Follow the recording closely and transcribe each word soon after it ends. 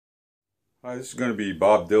Hi, this is going to be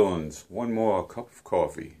Bob Dylan's One More Cup of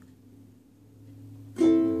Coffee.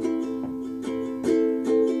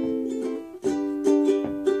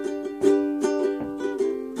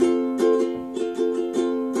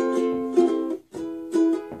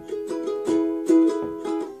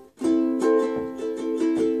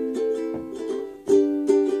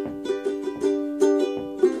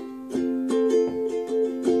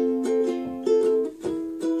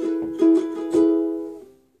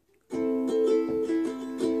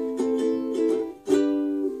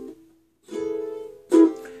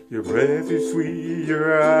 Your breath is sweet,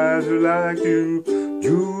 your eyes are like dew,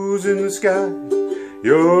 jewels in the sky.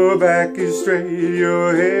 Your back is straight,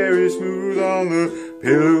 your hair is smooth on the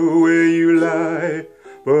pillow where you lie.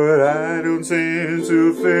 But I don't sense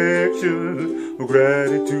affection, or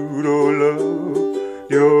gratitude or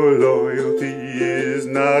love. Your loyalty is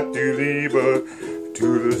not to me, but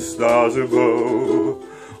to the stars above.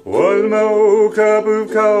 One more cup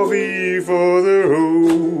of coffee for the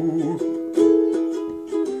road.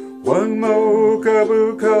 One more cup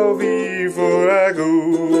of coffee before I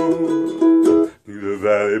go to the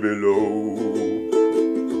valley below.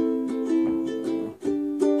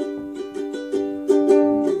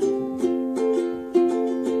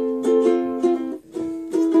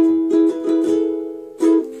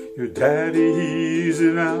 Your daddy, he's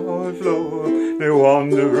an outlaw, they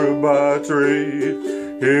wander by trade.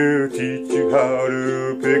 He'll teach you how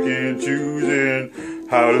to pick and choose and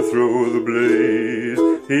how to throw the blade.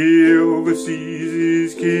 He oversees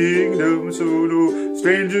his kingdom so no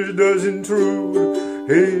stranger does intrude.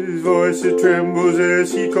 His voice it trembles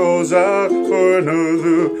as he calls out for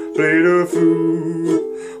another plate of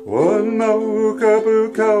food. One more cup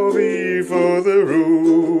of coffee for the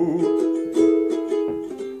road.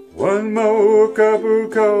 One more cup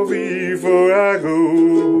of coffee before I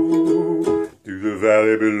go to the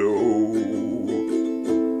valley below.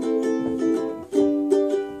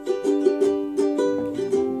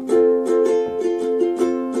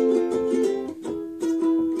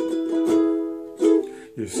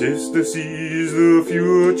 Your sister sees the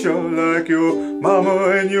future like your mama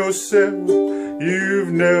and yourself.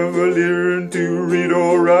 You've never learned to read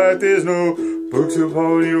or write, there's no books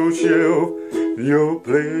upon your shelf. Your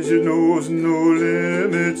pleasure knows no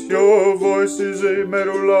limits, your voice is a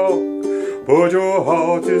meadow lark, but your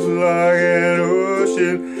heart is like an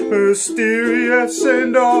ocean, mysterious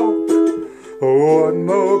and dark. One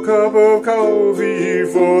more cup of coffee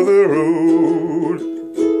for the road.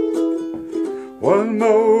 One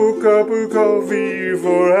more cup of coffee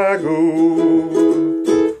before I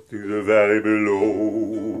go to the valley below.